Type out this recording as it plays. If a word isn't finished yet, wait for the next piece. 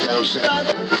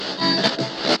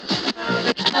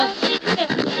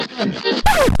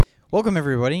Welcome,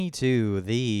 everybody, to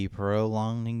the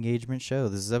Prolonged Engagement Show.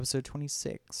 This is episode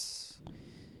 26.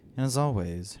 And as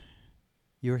always,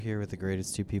 you're here with the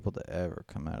greatest two people to ever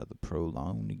come out of the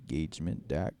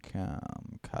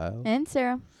prolongedengagement.com. Kyle. And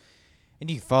Sarah. And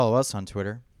you can follow us on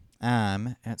Twitter.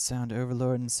 I'm at Sound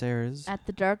Overlord, and Sarah's At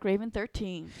the Dark Raven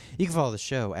 13. You can follow the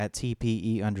show at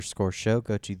TPE_show.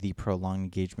 Go to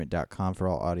theprolongedengagement.com for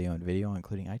all audio and video,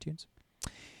 including iTunes.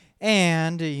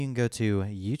 And you can go to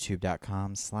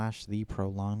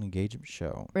youtube.com/theprolongedengagement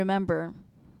show. Remember,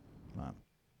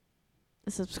 the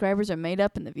subscribers are made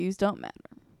up and the views don't matter.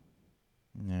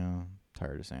 No,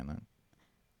 tired of saying that.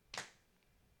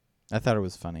 I thought it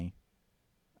was funny.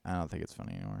 I don't think it's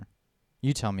funny anymore.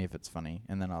 You tell me if it's funny,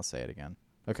 and then I'll say it again.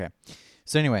 Okay.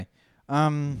 So anyway, what are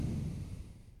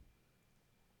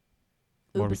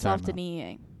we talking Ubisoft about? and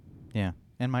EA. Yeah,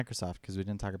 and Microsoft, because we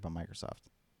didn't talk about Microsoft.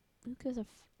 Who gives a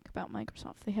fuck about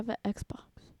Microsoft? They have an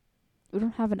Xbox. We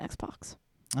don't have an Xbox.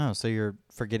 Oh, so you're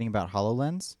forgetting about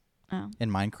HoloLens Oh.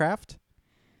 and Minecraft?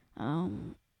 I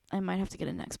might have to get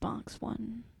an Xbox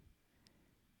One.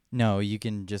 No, you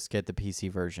can just get the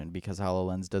PC version because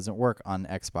HoloLens doesn't work on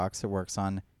Xbox. It works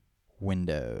on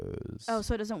Windows. Oh,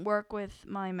 so it doesn't work with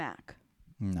my Mac.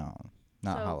 No,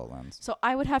 not So- HoloLens. So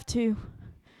I would have to...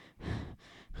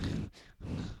 I'm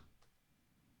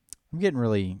getting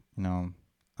really,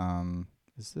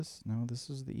 is this? No, this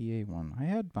is the EA one. I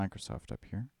had Microsoft up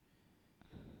here.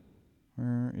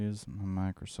 Where is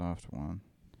my Microsoft one?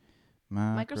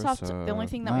 Microsoft, the only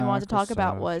thing that we wanted to talk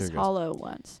about was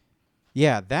HoloLens.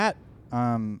 Yeah, that,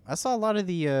 I saw a lot of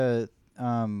the,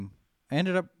 I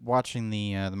ended up watching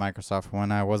the Microsoft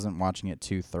one. I wasn't watching it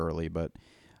too thoroughly, but,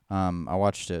 I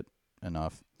watched it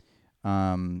enough.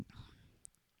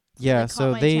 Yeah,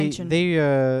 so they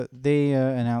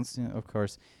announced, of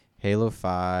course, Halo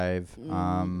 5.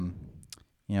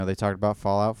 They talked about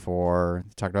Fallout 4.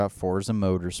 They talked about Forza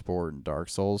Motorsport and Dark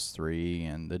Souls 3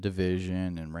 and The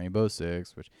Division and Rainbow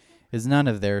Six, which is none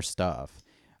of their stuff.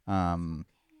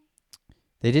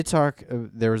 They did talk.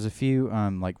 There was a few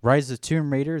like Rise of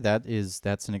Tomb Raider.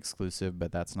 That's an exclusive,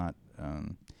 but that's not.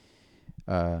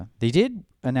 They did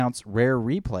announce Rare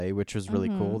Replay, which was really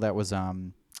cool. That was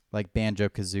like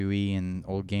Banjo-Kazooie and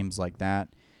old games like that.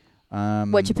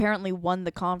 Which apparently won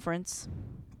the conference.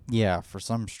 Yeah, for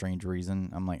some strange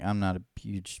reason. I'm not a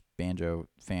huge Banjo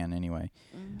fan anyway.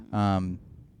 The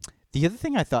other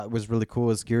thing I thought was really cool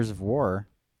was Gears of War.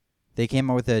 They came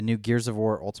out with a new Gears of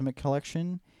War Ultimate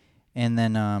Collection, and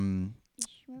then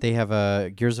they have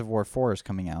a Gears of War 4 is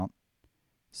coming out.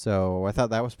 So I thought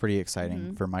that was pretty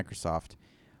exciting for Microsoft.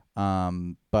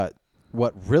 But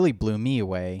what really blew me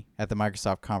away at the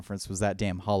Microsoft conference was that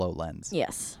damn HoloLens.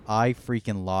 Yes. I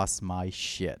freaking lost my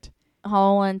shit.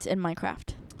 HoloLens and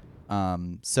Minecraft.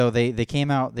 So they came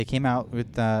out with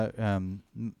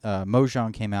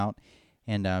Mojang came out,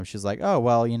 and she's like, oh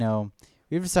well,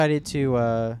 we've decided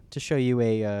to show you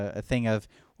a thing of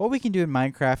what we can do in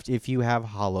Minecraft if you have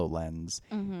HoloLens.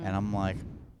 And I'm like,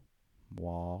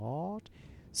 what?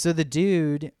 So the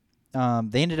dude,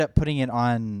 they ended up putting it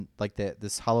on like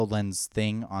this HoloLens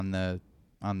thing on the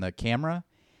camera,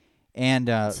 and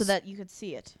so that you could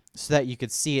see it. So that you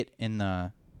could see it in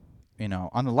the.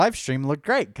 On the live stream, it looked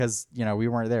great because, we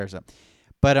weren't there. So,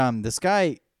 but this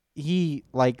guy, he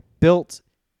built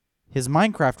his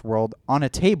Minecraft world on a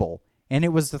table, and it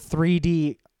was the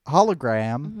 3D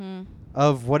hologram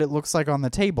of what it looks like on the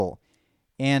table.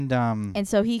 And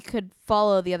so he could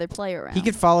follow the other player around. He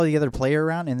could follow the other player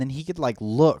around, and then he could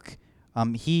look.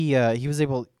 He was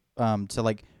able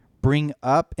to bring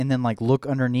up and then look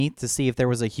underneath to see if there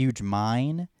was a huge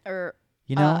mine. Or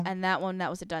and that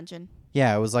was a dungeon.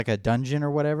 Yeah, it was like a dungeon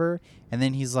or whatever. And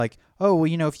then he's like, oh,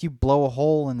 well, if you blow a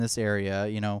hole in this area,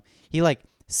 he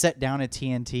set down a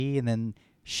TNT and then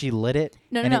she lit it.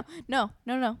 No.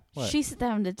 What? She set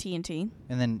down the TNT.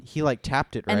 And then he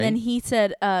tapped it, right? And then he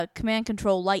said, command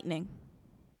control lightning.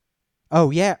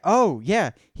 Oh, yeah.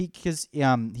 Because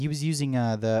he was using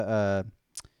the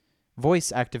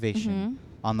voice activation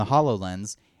on the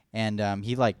HoloLens. And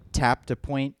he tapped a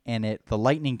point and the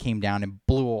lightning came down and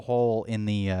blew a hole in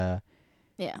the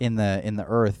in the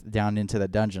earth down into the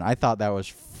dungeon. I thought that was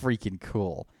freaking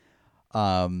cool.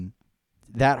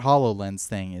 That HoloLens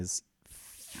thing is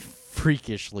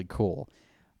freakishly cool.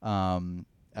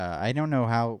 I don't know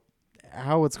how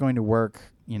it's going to work,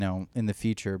 in the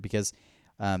future because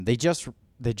they just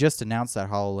announced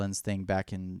that HoloLens thing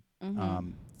back in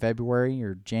February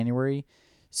or January.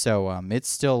 So it's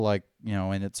still in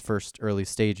its first early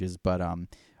stages, but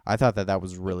I thought that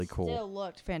was really cool. Still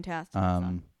looked fantastic.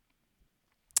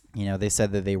 they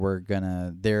said that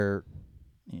they're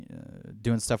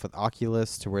doing stuff with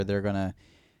Oculus to where they're gonna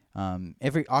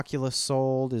every Oculus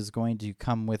sold is going to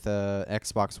come with a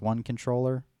Xbox One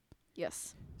controller.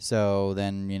 Yes. So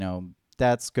then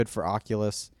that's good for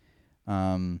Oculus.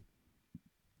 Other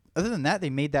than that, they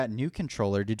made that new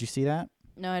controller. Did you see that?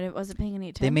 No, I wasn't paying any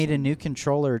attention. They made a new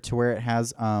controller to where it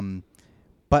has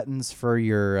buttons for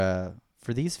your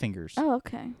for these fingers. Oh,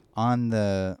 okay. On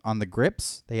the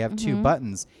grips, they have two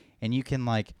buttons, and you can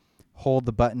like hold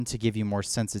the button to give you more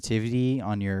sensitivity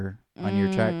on your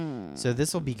track. So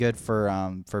this will be good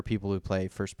for people who play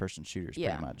first person shooters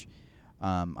pretty much.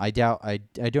 I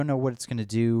don't know what it's going to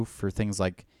do for things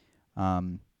like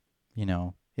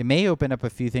it may open up a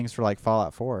few things for like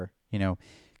Fallout 4,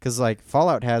 cuz like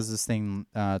Fallout has this thing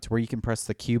to where you can press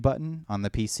the Q button on the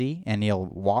PC and it'll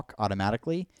walk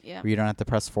automatically. Yeah. Where you don't have to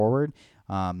press forward.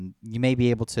 You may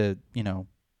be able to,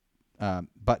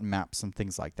 button map some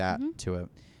things like that to it.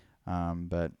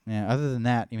 But yeah, other than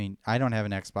that, I mean, I don't have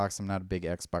an Xbox. I'm not a big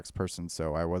Xbox person,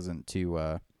 so I wasn't too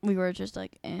we were just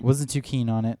like wasn't too keen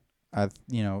on it. A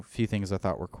few things I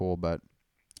thought were cool, but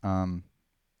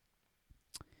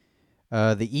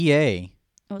the EA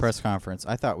press conference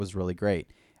I thought was really great.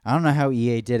 I don't know how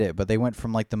EA did it, but they went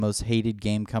from like the most hated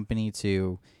game company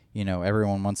to,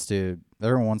 everyone wants to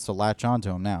latch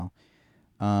onto them now.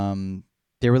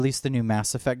 They released the new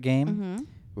Mass Effect game,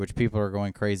 which people are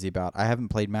going crazy about. I haven't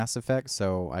played Mass Effect,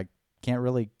 so I can't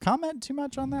really comment too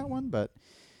much on that one, but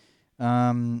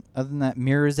other than that,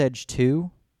 Mirror's Edge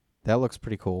 2, that looks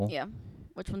pretty cool. Yeah.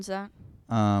 Which one's that?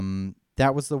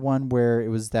 That was the one where it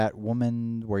was that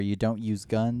woman where you don't use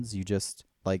guns, you just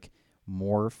like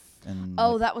morph and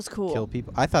that was cool. Kill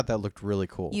people. I thought that looked really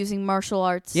cool. Using martial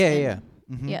arts. Yeah.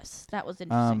 Mm-hmm. Yes, that was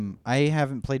interesting. I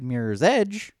haven't played Mirror's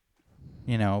Edge,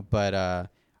 but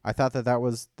I thought that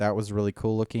was really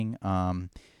cool looking.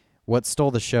 What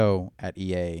stole the show at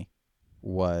EA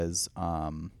was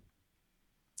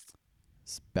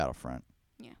Battlefront.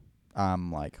 Yeah.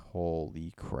 I'm like,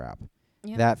 holy crap.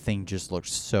 Yeah. That thing just looked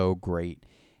so great.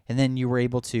 And then you were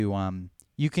able to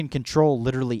you can control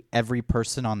literally every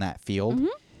person on that field.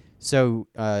 So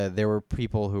there were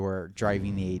people who were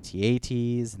driving the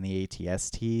AT-ATs and the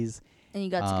AT-STs. And you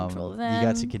got to control them. You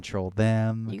got to control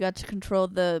them. You got to control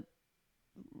the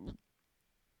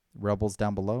rebels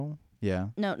down below? Yeah.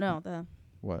 No, the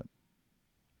what?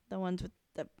 The ones with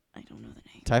the I don't know the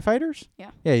name. TIE fighters?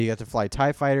 Yeah. Yeah, you got to fly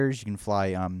TIE fighters, you can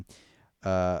fly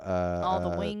all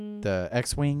the wings. The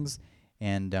X-wings,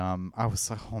 and I was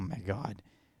like, "Oh my god.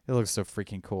 It looks so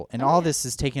freaking cool." And all this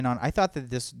is taken on. I thought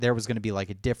that there was going to be like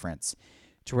a difference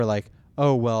to where like,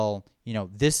 "Oh, well,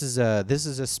 this is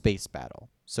a space battle."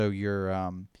 So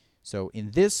you're so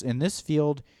in this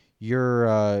field,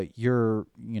 you're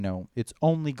it's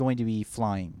only going to be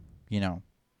flying, you'll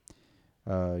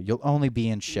only be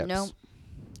in ships. Nope.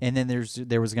 And then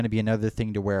there was going to be another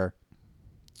thing to where,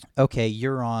 okay,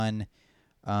 you're on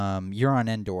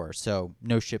Endor, so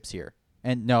no ships here.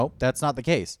 And no, that's not the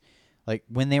case. Like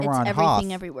when they were on Hoth,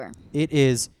 everywhere. it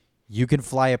is you can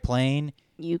fly a plane.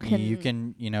 You can you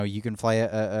can fly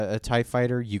a TIE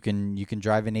fighter. You can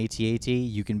drive an AT-AT.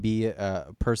 You can be a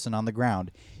person on the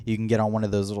ground. You can get on one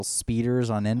of those little speeders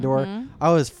on Endor.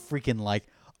 I was freaking like,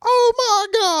 oh my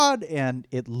god! And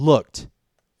it looked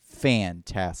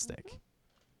fantastic.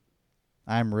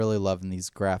 I'm really loving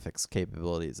these graphics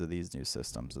capabilities of these new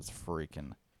systems. It's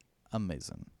freaking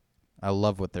amazing. I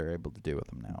love what they're able to do with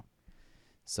them now.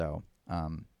 So,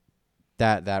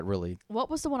 that really.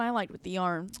 What was the one I liked with the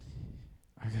yarn?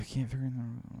 I can't figure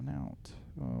that one out.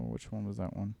 Oh, which one was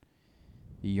that one?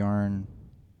 The yarn.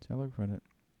 Did I look at it?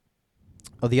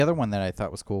 Oh, the other one that I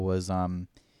thought was cool was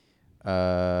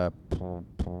the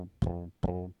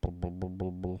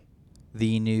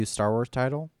new Star Wars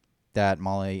title that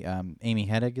Amy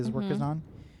Hennig is working on. Do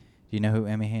you know who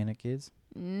Amy Hennig is?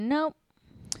 Nope.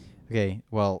 Okay,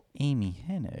 well, Amy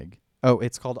Hennig. Oh,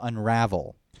 it's called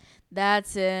Unravel.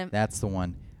 That's it. That's the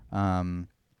one.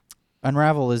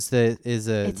 Unravel is this cute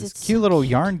so little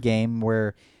cute. yarn game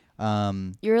where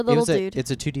you're a little dude.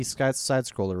 It's a 2D side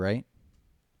scroller, right?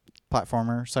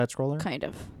 Platformer side scroller. Kind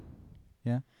of.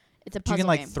 Yeah. It's a puzzle you can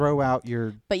like game. throw out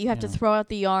your. But you have to throw out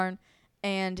the yarn,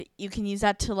 and you can use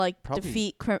that to like Probably.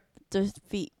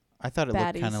 defeat. I thought it looked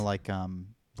kind baddies. of like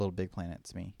Little Big Planet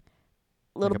to me.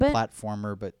 Little like bit. a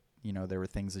platformer, but there were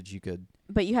things that you could.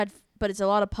 But it's a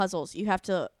lot of puzzles. You have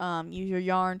to use your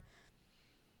yarn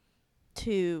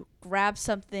to grab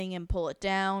something and pull it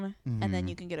down, and then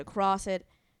you can get across it.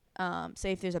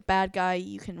 Say if there's a bad guy,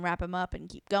 you can wrap him up and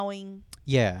keep going.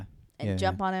 Yeah. And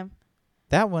jump on him.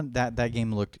 that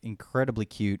game looked incredibly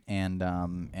cute, and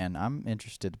I'm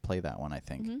interested to play that one. I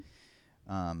think.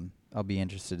 I'll be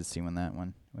interested to see when that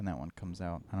one comes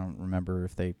out. I don't remember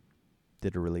if they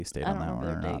did a release date on that one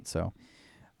or not. So,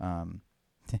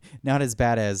 not as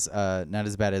bad as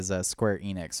Square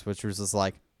Enix, which was just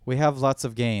like, we have lots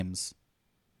of games,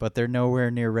 but they're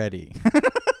nowhere near ready.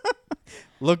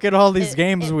 Look at all these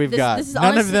games we've got.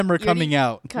 None of them are coming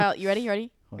out. Kyle, you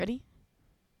ready? Ready?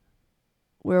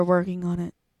 We're working on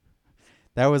it.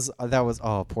 That was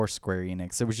poor Square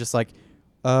Enix. It was just like,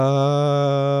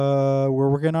 we're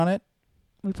working on it.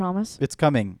 We promise. It's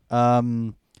coming. I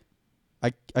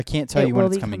can't tell you when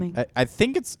it's coming. I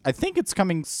think it's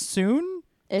coming soon.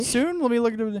 Soon. Let me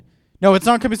look at it. No, it's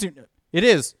not coming soon. It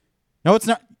is. No, it's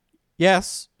not.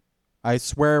 Yes, I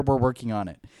swear we're working on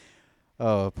it.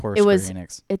 Oh, poor Square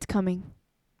Enix. It's coming.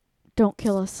 Don't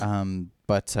kill us.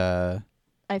 But I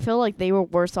feel like they were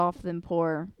worse off than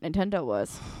poor Nintendo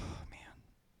was. Oh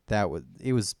man,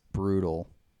 it was brutal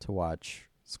to watch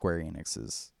Square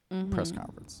Enix's press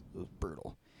conference. It was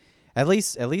brutal. At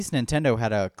least Nintendo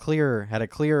had a clear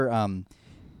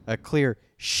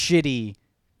shitty,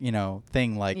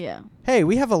 thing like, hey,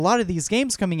 we have a lot of these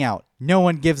games coming out. No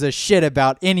one gives a shit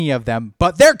about any of them,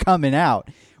 but they're coming out.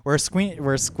 Where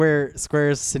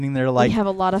Square's sitting there like, we have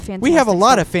a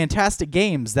lot of fantastic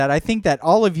games that I think that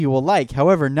all of you will like.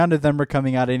 However, none of them are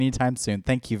coming out anytime soon.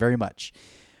 Thank you very much.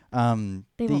 They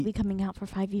won't be coming out for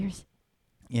 5 years.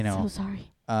 So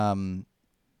sorry.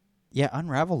 Yeah,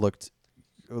 Unravel looked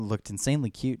insanely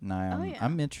cute, and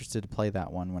I'm interested to play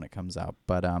that one when it comes out.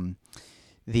 But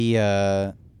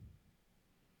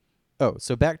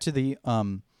so back to the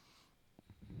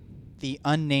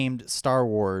unnamed Star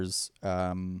Wars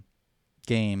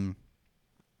game.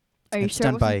 Are you sure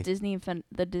it wasn't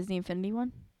the Disney Infinity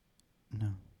one? No.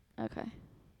 Okay.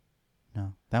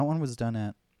 No, that one was done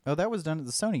at. Oh, that was done at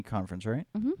the Sony conference, right?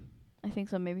 I think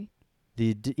so, maybe.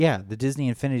 The Disney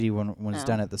Infinity one was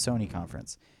done at the Sony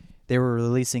conference. They were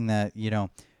releasing that. You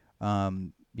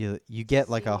get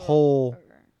like a whole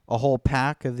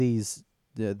pack of these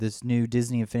this new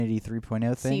Disney Infinity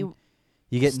 3.0 thing.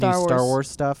 You get new Star Wars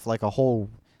stuff like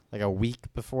a week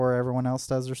before everyone else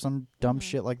does, or some dumb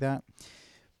shit like that.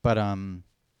 But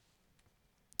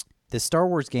the Star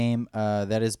Wars game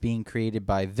that is being created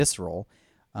by Visceral,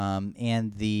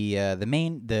 and the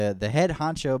head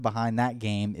honcho behind that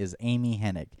game is Amy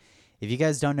Hennig. If you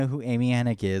guys don't know who Amy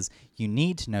Hennig is, you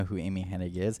need to know who Amy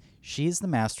Hennig is. She's the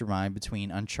mastermind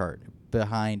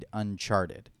behind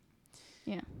Uncharted.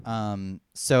 Yeah.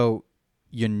 So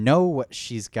you know what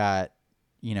she's got.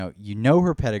 You know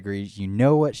her pedigree. You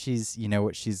know what she's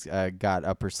got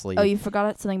up her sleeve. Oh, you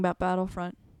forgot something about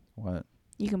Battlefront. What?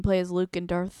 You can play as Luke and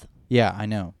Darth. Yeah, I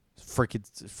know. Frickin'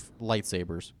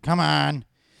 lightsabers. Come on.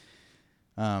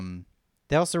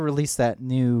 They also released that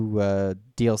new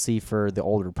DLC for the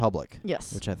Old Republic.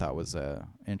 Yes. Which I thought was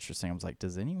interesting. I was like,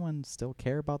 does anyone still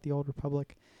care about the Old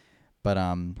Republic? But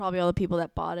probably all the people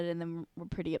that bought it and then were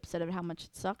pretty upset at how much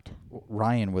it sucked.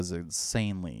 Ryan was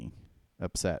insanely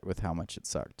upset with how much it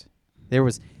sucked. There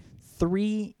was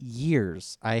 3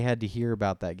 years I had to hear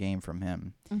about that game from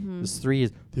him. It was 3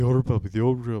 years. The Old Republic, the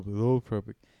Old Republic, the Old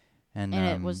Republic. And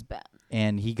it was bad.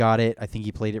 And he got it. I think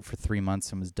he played it for 3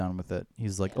 months and was done with it.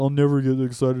 He's like, I'll never get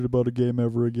excited about a game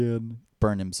ever again.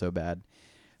 Burned him so bad.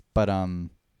 But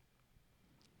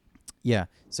yeah.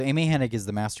 So Amy Hennig is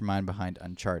the mastermind behind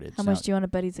Uncharted. How much do you want to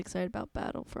bet he's excited about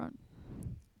Battlefront?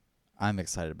 I'm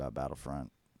excited about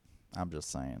Battlefront. I'm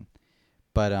just saying.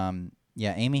 But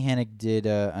yeah, Amy Hennig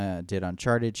did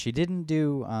Uncharted. She didn't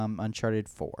do Uncharted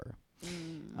 4.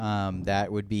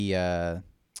 That would be Neil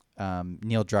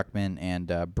Druckmann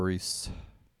and Bruce.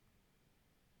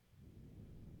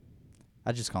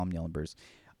 I just call him Neil and Bruce.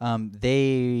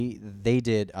 They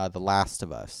did The Last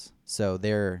of Us, so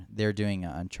they're doing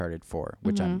Uncharted 4,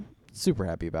 which I'm super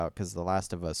happy about because The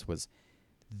Last of Us was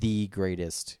the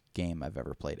greatest game I've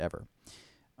ever played ever.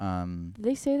 Did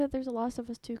they say that there's a Last of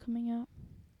Us 2 coming out?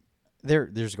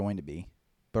 There's going to be,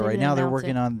 but right now they're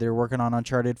working on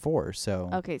Uncharted 4.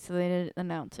 So okay, so they didn't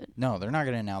announce it. No, they're not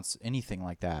going to announce anything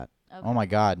like that. Okay. Oh my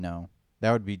God, no,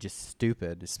 that would be just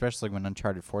stupid, especially when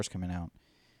Uncharted 4 is coming out.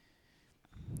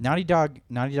 Naughty Dog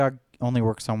only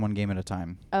works on one game at a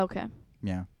time. Okay.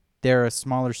 Yeah, they're a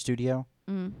smaller studio,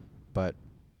 but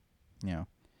yeah,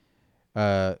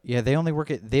 they only work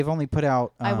at. They've only put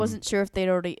out. I wasn't sure if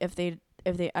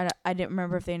I didn't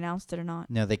remember if they announced it or not.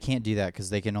 No, they can't do that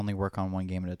because they can only work on one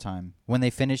game at a time. When they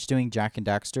finished doing Jack and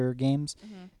Daxter games,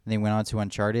 and they went on to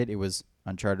Uncharted, it was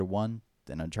Uncharted 1,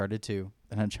 then Uncharted 2,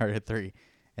 then Uncharted 3,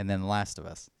 and then The Last of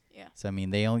Us. Yeah. So I mean,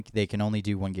 they can only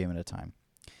do one game at a time.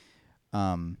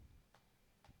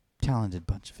 talented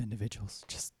bunch of individuals.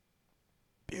 Just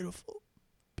beautiful,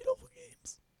 beautiful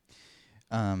games.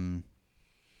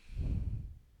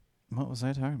 What was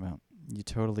I talking about? You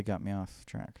totally got me off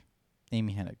track.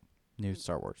 Amy Hennig, new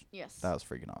Star Wars. Yes. That was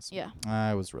freaking awesome. Yeah.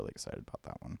 I was really excited about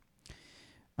that one.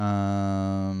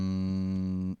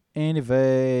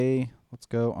 Anyway, let's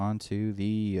go on to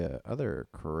the other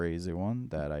crazy one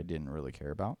that I didn't really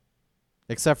care about,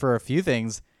 except for a few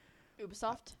things.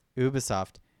 Ubisoft.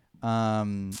 I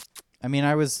mean,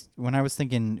 when I was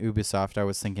thinking Ubisoft, I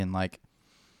was thinking like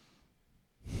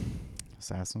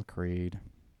Assassin's Creed,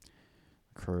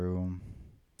 Crew,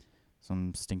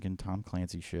 some stinking Tom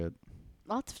Clancy shit.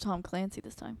 Lots of Tom Clancy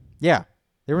this time. Yeah,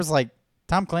 there was like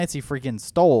Tom Clancy freaking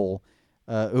stole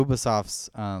Ubisoft's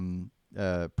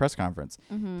press conference.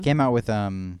 Mm-hmm. Came out with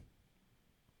Tom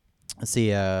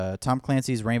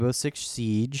Clancy's Rainbow Six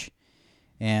Siege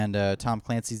and Tom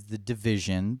Clancy's The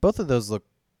Division. Both of those look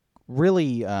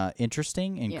really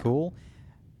interesting and cool.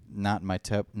 Not my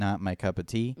cup of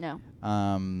tea. No.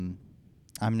 I'm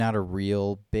not a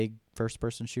real big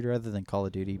first-person shooter other than Call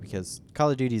of Duty, because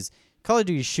Call of Duty's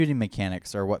shooting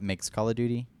mechanics are what makes Call of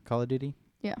Duty Call of Duty.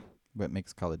 Yeah. What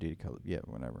makes Call of Duty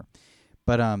whatever.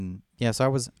 But so I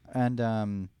was, and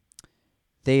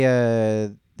they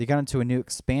got into a new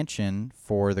expansion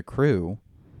for the Crew.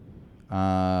 They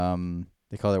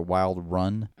call it Wild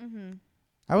Run. Mm-hmm.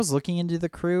 I was looking into the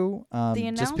Crew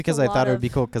just because I thought it would be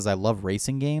cool because I love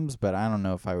racing games, but I don't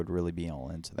know if I would really be all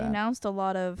into that. They announced a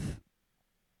lot of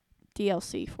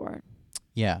DLC for it.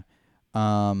 Yeah.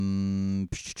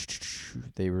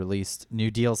 They released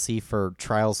new DLC for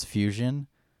Trials Fusion.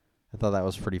 I thought that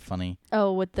was pretty funny.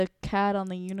 Oh, with the cat on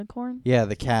the unicorn? Yeah,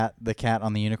 the cat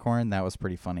on the unicorn, that was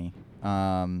pretty funny.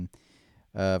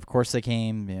 Of course they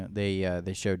came. You know,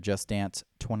 they showed Just Dance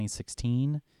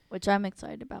 2016, which I'm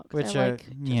excited about because I like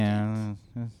Just Dance.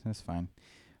 That's fine.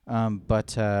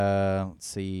 But let's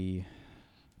see.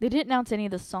 They didn't announce any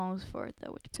of the songs for it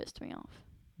though, which pissed me off.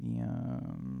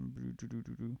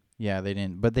 Yeah, they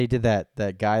didn't. But they did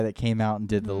that guy that came out and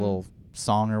did the little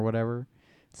song or whatever.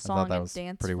 I thought that was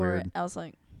dance pretty for weird. It. I was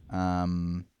like,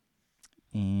 and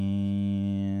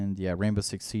yeah, Rainbow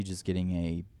Six Siege is getting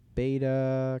a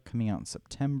beta coming out in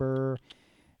September.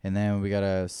 And then we got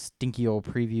a stinky old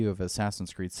preview of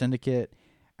Assassin's Creed Syndicate.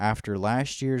 After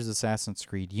last year's Assassin's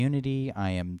Creed Unity, I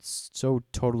am so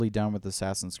totally done with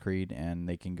Assassin's Creed, and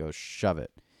they can go shove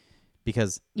it.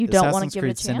 Because you don't want Assassin's to give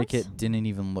Creed it a chance? Syndicate didn't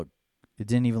even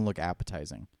look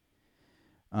appetizing.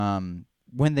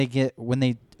 When they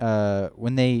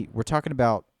were talking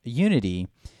about Unity,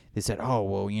 they said, "Oh,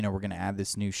 well, we're going to add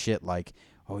this new shit like,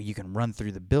 oh, you can run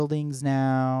through the buildings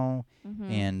now,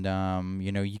 and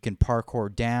you can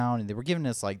parkour down." And they were giving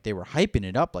us they were hyping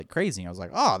it up like crazy. I was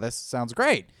like, "Oh, this sounds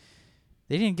great."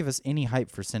 They didn't give us any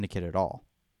hype for Syndicate at all.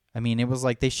 I mean, it was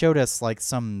like they showed us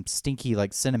some stinky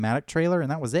cinematic trailer, and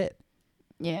that was it.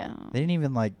 Yeah. They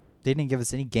didn't give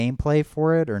us any gameplay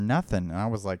for it or nothing. And I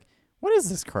was like, "What is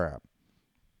this crap?"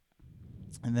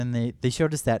 And then they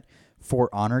showed us that For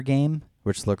Honor game,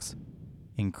 which looks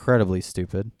incredibly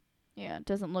stupid. Yeah, it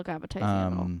doesn't look appetizing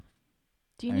at all.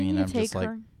 Do you need I'm to take just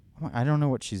her? I don't know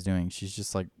what she's doing. She's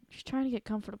just she's trying to get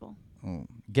comfortable. Oh,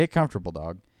 get comfortable,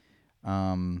 dog.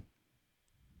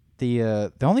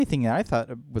 The only thing that I thought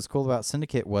was cool about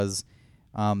Syndicate was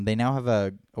they now have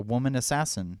a woman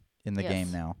assassin in the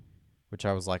game now, which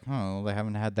I was like, oh, they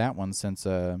haven't had that one since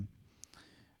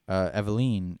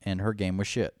Eveline, and her game was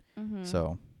shit. Mm-hmm.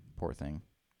 So, poor thing.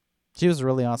 She was a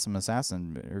really awesome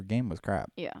assassin, but her game was crap.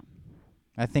 Yeah.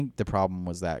 I think the problem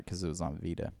was that because it was on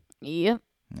Vita. Yep.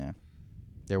 Yeah.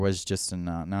 There was just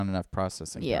not enough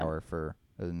processing power for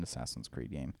an Assassin's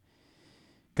Creed game.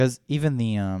 Because even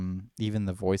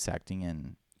the voice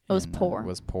acting was poor.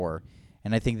 Was poor,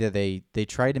 and I think that they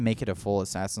tried to make it a full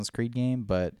Assassin's Creed game,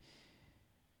 but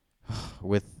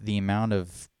with the amount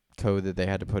of code that they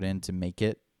had to put in to make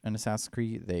it an Assassin's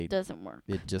Creed, doesn't work.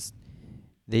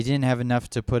 They didn't have enough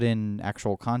to put in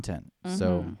actual content,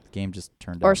 so the game just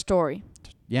turned out. Or story.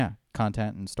 Yeah,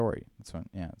 content and story. That's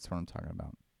what I'm talking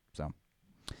about.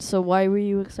 So why were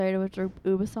you excited with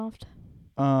Ubisoft?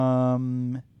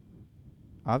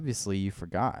 Obviously you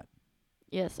forgot.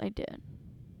 Yes, I did.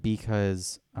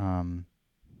 Because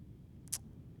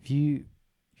you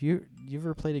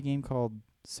ever played a game called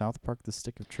South Park: The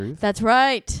Stick of Truth? That's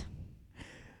right.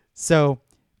 So,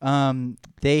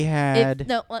 they had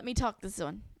no, let me talk this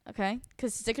one, okay?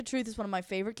 Because Stick of Truth is one of my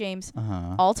favorite games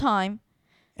Uh-huh. all time.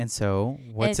 And so,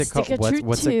 what's And it called? Stick of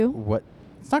Truth 2.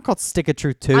 It's not called Stick of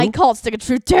Truth 2. I call it Stick of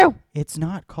Truth 2. It's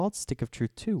not called Stick of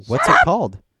Truth 2. What's it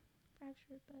called?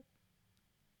 Fractured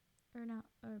but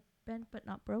or bent but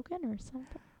not broken or something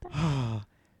like that.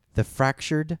 The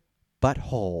Fractured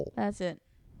Butthole. That's it.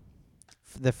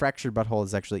 The Fractured Butthole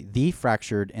is actually The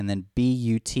Fractured and then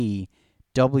BUTWHOLE.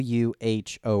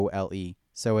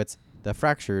 So it's The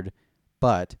Fractured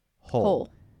Butthole. Hole.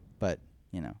 But,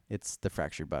 it's The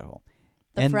Fractured Butthole.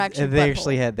 The Fractured they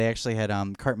Butthole. actually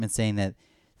had Cartman saying that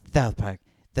South Park,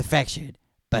 The Fractured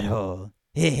Butthole.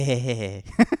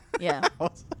 Yeah.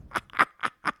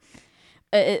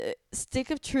 Stick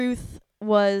of Truth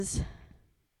was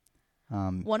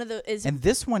one of the and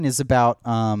this one is about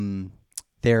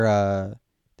their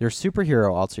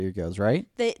superhero alter egos, right?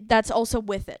 That's also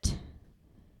with it.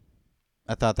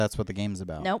 I thought that's what the game's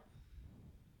about. Nope.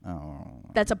 Oh.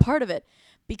 That's a part of it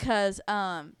because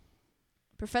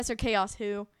Professor Chaos,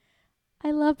 who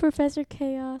I love Professor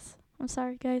Chaos. I'm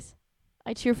sorry, guys.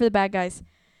 I cheer for the bad guys.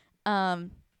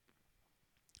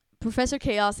 Professor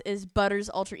Chaos is Butters'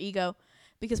 alter ego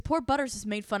because poor Butters is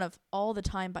made fun of all the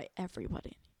time by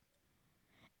everybody.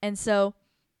 And so...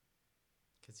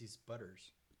 Because he's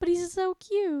Butters. But he's so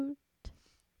cute.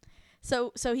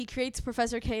 So he creates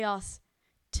Professor Chaos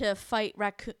to fight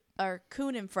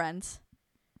Raccoon and friends.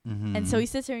 Mm-hmm. And so he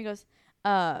sits there and he goes,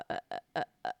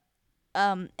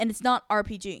 and it's not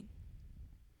RPG.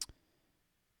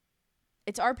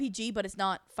 It's RPG, but it's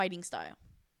not fighting style.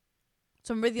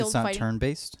 So remember the old fighting? It's not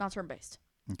turn-based? Not turn-based.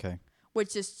 Okay.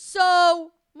 Which is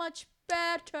so much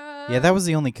better. Yeah, that was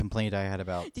the only complaint I had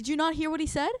about. Did you not hear what he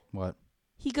said? What?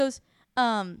 He goes,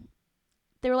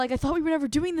 they were like, I thought we were never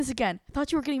doing this again. I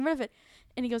thought you were getting rid of it.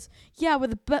 And he goes, yeah,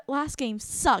 but the last game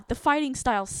sucked. The fighting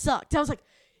style sucked. I was like,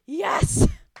 yes!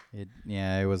 It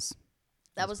was...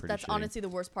 That's shitty. honestly the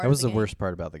worst part That of was the the game. worst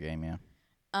part about the game, yeah.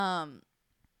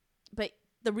 But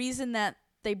the reason that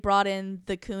they brought in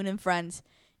the Coon and friends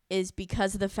is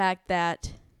because of the fact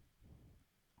that...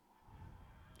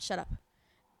 Shut up.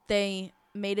 They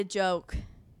made a joke.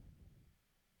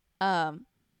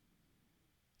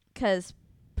 Because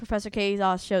Professor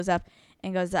Chaos shows up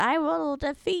and goes, I will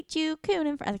defeat you, Coon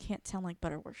and friends. I can't sound like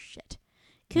Butterworth shit.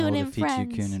 Coon and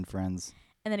friends. Coon and friends.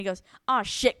 And then he goes, oh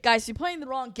shit, guys, you're playing the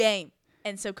wrong game.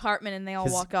 And so Cartman and they all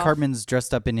walk off. Cartman's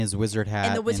dressed up in his wizard hat.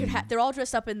 And the wizard hat. They're all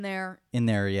dressed up in their... In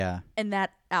there, yeah. In that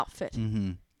outfit.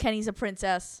 Mm-hmm. Kenny's a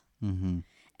princess. Mm-hmm.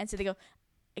 And so they go,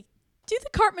 do the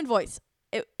Cartman voice.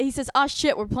 He says, oh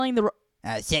shit, we're playing the...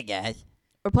 shit, guys.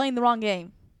 We're playing the wrong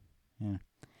game. Yeah.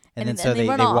 And then then so they they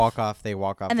run walk off. They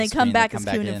walk off. And the they come screen, back they as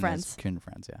come Coon back and in friends. as Coon and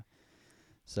friends, yeah.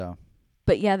 So.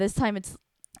 But yeah, this time it's...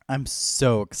 I'm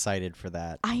so excited for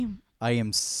that. I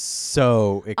am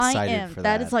so excited for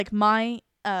that. That is like my...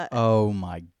 oh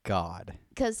my God.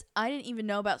 Because I didn't even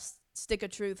know about Stick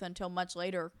of Truth until much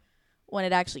later when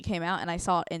it actually came out and I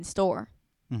saw it in store.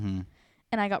 Mm-hmm.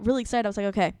 And I got really excited. I was like,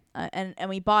 okay. And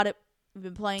we bought it. We've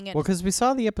been playing it. Well, because we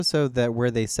saw the episode where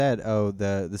they said, "Oh,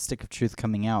 the Stick of Truth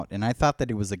coming out," and I thought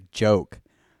that it was a joke.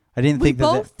 I didn't think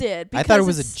that. We both did. I thought it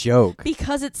was a joke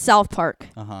because it's South Park.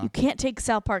 Uh-huh. You can't take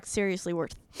South Park seriously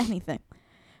worth anything.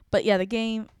 But yeah, the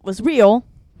game was real,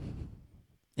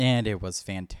 and it was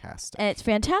fantastic. and it's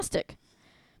fantastic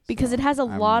because it has a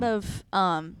lot of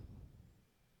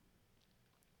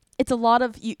it's a lot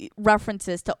of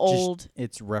references to old.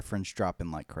 It's reference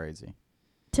dropping like crazy.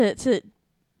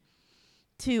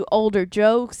 To older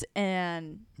jokes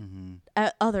and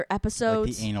other Like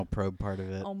episodes. the anal probe part of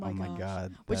it. Oh my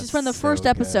God. Which is That's from the so first good.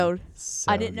 episode.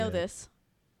 So I didn't know good. this.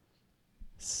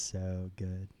 So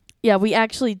good. Yeah, we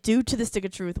actually, due to the Stick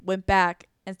of Truth, went back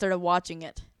and started watching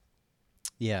it.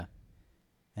 Yeah.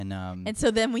 And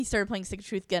so then we started playing Stick of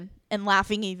Truth again and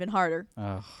laughing even harder.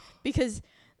 Because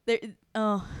it's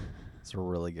a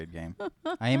really good game.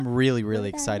 I am really, really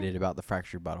excited about the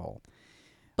Fractured Butthole.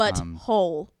 But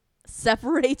whole.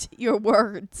 Separate your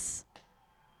words.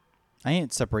 I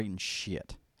ain't separating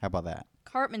shit. How about that?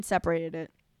 Cartman separated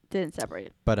it. Didn't separate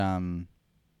it. But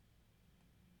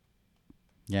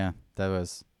yeah,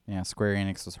 Square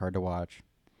Enix was hard to watch.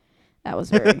 That was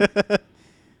very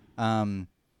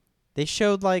they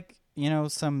showed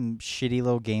some shitty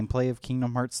little gameplay of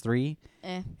Kingdom Hearts 3.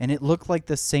 And it looked like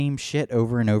the same shit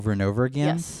over and over and over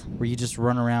again. Yes. Where you just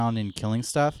run around and killing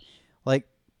stuff. Like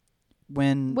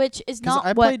which is not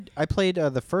I played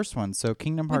the first one, so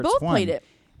Kingdom Hearts 1. We both played it.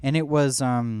 And it was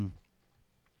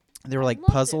there were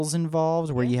puzzles involved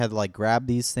where you had to grab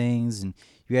these things and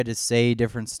you had to say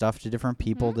different stuff to different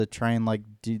people to try and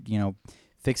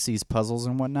fix these puzzles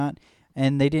and whatnot.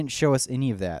 And they didn't show us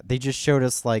any of that. They just showed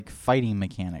us fighting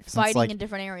mechanics. Fighting in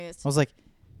different areas. I was like,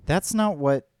 that's not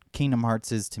what Kingdom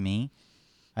Hearts is to me.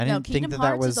 I didn't think that was... Kingdom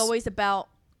Hearts is always about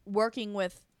working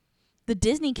with the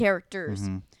Disney characters.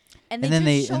 Mm-hmm. And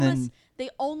they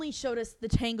only showed us the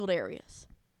tangled areas.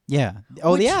 Yeah.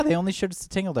 Oh, Which- yeah. They only showed us the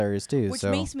tangled areas too. Which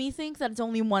so makes me think that it's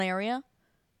only one area.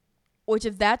 Which,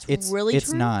 if that's it's really it's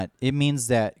true, not. It means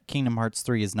that Kingdom Hearts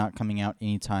 3 is not coming out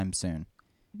anytime soon.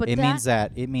 but it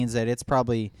that means that it's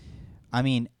probably, I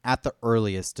mean, at the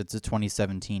earliest, it's a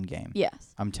 2017 game.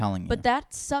 yes. I'm telling you. But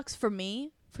that sucks for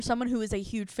me, for someone who is a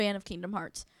huge fan of Kingdom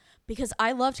Hearts, because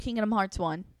I loved Kingdom Hearts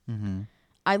 1. Mm-hmm.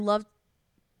 I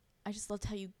just loved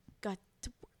how you got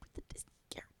to work with the Disney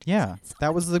characters. Yeah, It's so that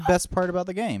much was the fun. best part about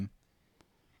the game.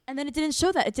 And then it didn't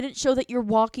show that. It didn't show that you're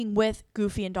walking with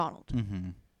Goofy and Donald Mm-hmm.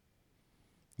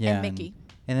 Yeah, and Mickey.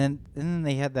 And then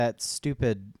they had that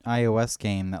stupid iOS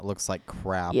game that looks like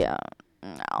crap. Yeah.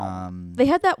 No. Um, They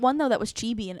had that one, though, that was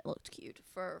chibi, and it looked cute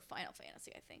for Final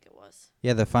Fantasy, I think it was.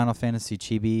 yeah, the Final Fantasy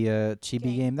chibi Game.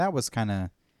 game, that was kind of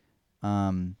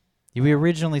we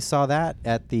originally saw that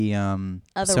at the Other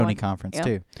Sony one. conference Yeah.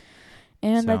 too.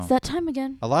 And So- that's that time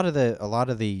again. A lot of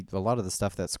the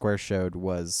stuff that Square showed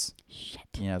was, Shit.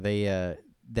 you know, they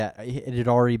that it had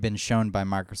already been shown by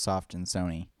Microsoft and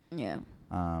Sony. Yeah.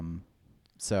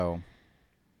 So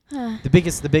the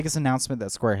biggest announcement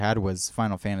that Square had was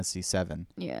Final Fantasy VII,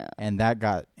 Yeah. and that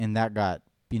got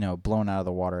blown out of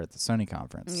the water at the Sony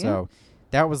conference. Yeah. So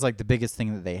that was like the biggest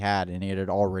thing that they had, and it had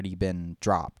already been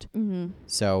dropped. Mm-hmm.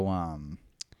 So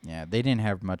yeah, they didn't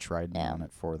have much riding Yeah. on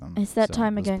it for them. It's that So,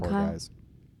 time those again, poor Kyle. guys.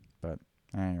 But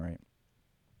at any rate.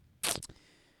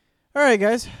 All right,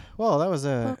 guys. Well, that was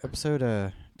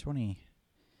episode 26.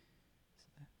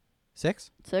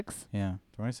 6. Yeah,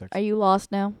 26. Are you lost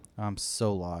now, I'm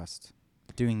so lost.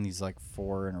 Doing these like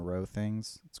 4 in a row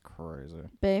things. It's crazy.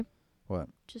 babe? What?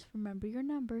 Just remember your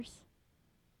numbers.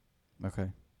 Okay.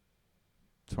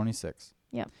 26.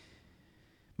 Yeah.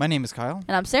 My name is Kyle,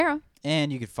 And I'm Sarah.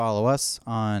 and you can follow us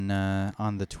on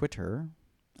the Twitter.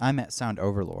 I'm at Sound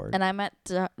Overlord. And I'm at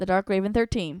the Dark Raven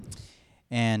 13.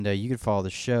 And you can follow the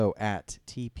show at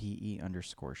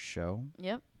TPE_show.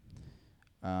 Yep.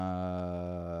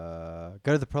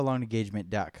 Go to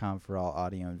theprolongedengagement.com for all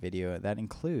audio and video. That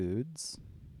includes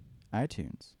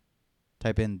iTunes.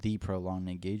 Type in The Prolonged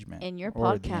Engagement. In your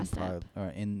or the podcast app. Or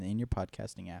in your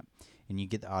podcasting app. And you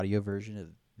get the audio version of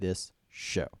this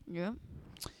show. Yep.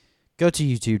 Go to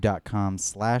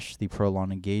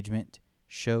youtube.com/theprolongedengagement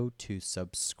show to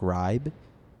subscribe.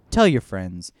 Tell your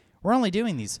friends. We're only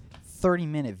doing these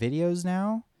 30-minute videos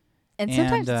now. And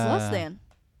sometimes And, it's less than.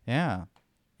 Yeah.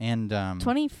 And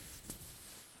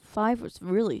 25 was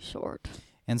really short.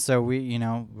 and so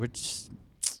we're just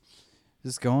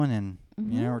going and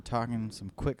Mhm. we're talking some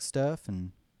quick stuff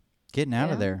and getting out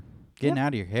Yeah. of there. Getting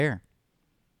out of your hair.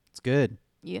 It's good.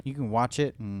 Yep. You can watch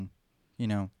it and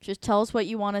Just tell us what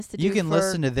you want us to do. you can for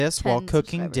listen to this while 10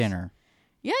 cooking subscribers. dinner.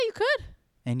 Yeah, you could.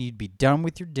 And you'd be done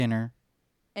with your dinner,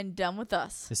 And done with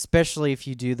us. especially if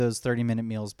you do those 30-minute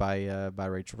meals by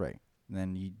Rachel Ray.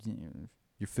 Then your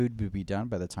food would be done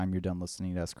by the time you're done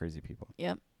listening to us crazy people.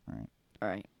 Yep. All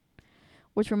right.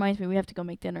 Which reminds me, we have to go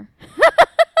make dinner.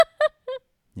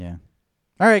 Yeah.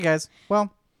 All right, guys.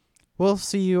 Well, we'll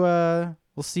see you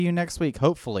next week,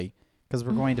 hopefully, because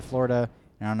we're going to Florida.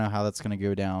 I don't know how that's going to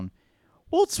go down.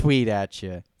 We'll tweet at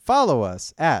you. Follow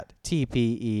us at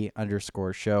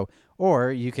TPE_show,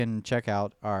 or you can check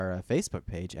out our Facebook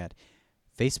page at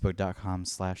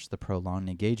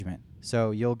facebook.com/theprolongedengagement.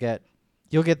 So you'll get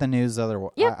the news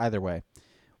either way.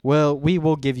 Well, we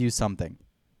will give you something.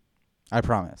 I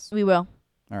promise. We will.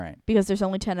 All right. Because there's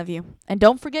only 10 of you. And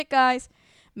don't forget, guys,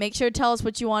 make sure to tell us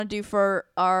what you want to do for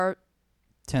our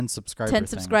 10 subscriber 10 thing.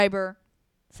 subscriber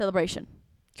celebration.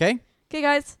 Okay? Okay,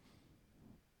 guys.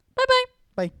 Bye-bye.